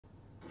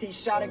he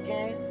shot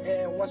again,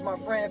 and once my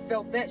friend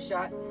felt that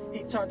shot,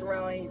 he turned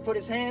around and he put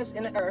his hands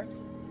in the earth,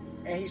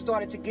 and he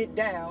started to get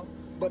down,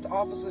 but the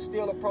officer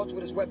still approached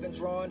with his weapon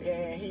drawn,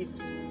 and he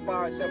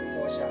fired several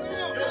more shots.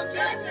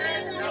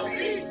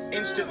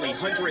 Instantly,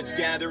 hundreds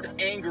gathered,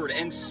 angered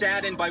and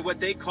saddened by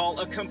what they call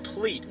a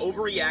complete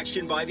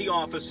overreaction by the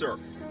officer.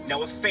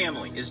 Now a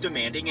family is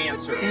demanding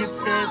answers.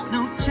 If there's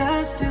no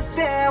justice,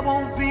 there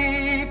won't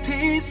be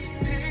peace.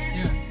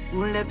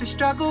 We'll let the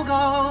struggle go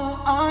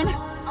on.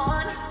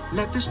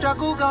 Let the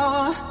struggle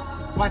go.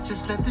 Watch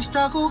us let the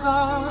struggle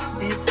go.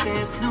 If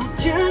there's no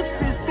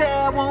justice,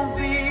 there won't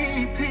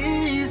be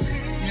peace.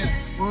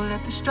 We'll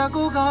let the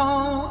struggle go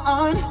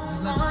on.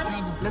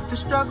 Let the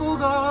struggle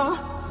go.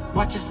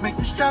 Watch us make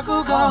the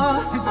struggle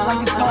go. It's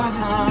like it's hard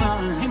to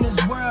see. In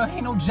this world,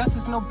 ain't no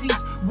justice, no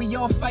peace. We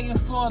all fighting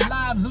for our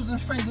lives, losing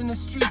friends in the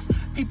streets.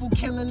 People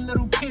killing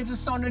little kids,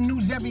 it's on the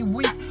news every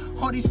week.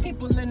 All these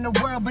people in the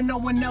world, but no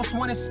one else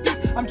wanna speak.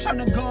 I'm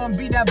trying to go and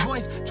be that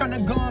voice, trying to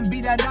go and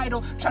be that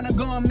idol, trying to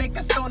go and make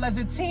us all as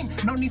a team.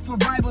 No need for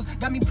rivals,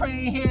 got me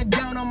praying here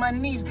down on my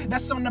knees.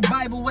 That's on the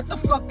Bible. What the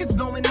fuck is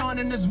going on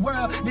in this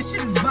world? This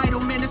shit is vital,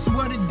 man. This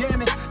world is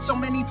damaged. So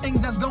many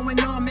things that's going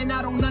on, man.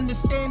 I don't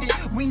understand it.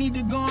 We need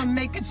to go and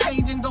make a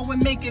change and go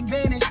and make it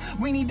vanish.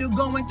 We need to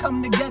go and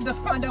come together,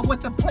 find out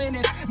what the plan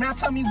is. Now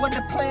tell me what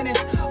the plan is.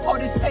 All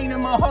this pain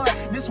in my heart,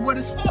 this world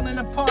is falling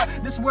apart,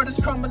 this world is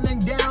crumbling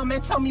down,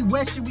 man. Tell me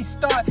where should we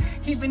start?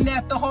 Even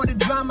after all the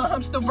drama,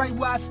 I'm still right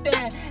where I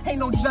stand. Ain't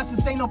no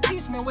justice, ain't no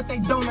peace, man. What they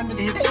don't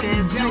understand. If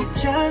there's no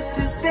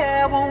justice,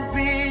 there won't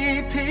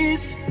be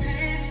peace.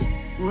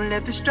 We'll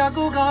let the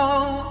struggle go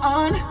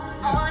on.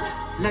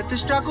 Let the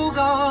struggle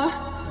go.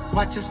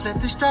 Watch us let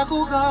the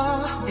struggle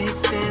go.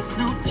 If there's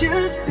no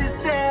justice,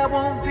 there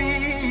won't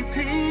be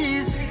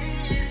peace.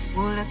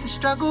 We'll let the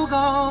struggle go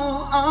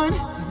on.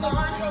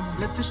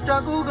 Let the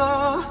struggle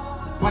go.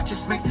 Watch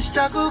us make the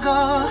struggle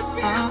go.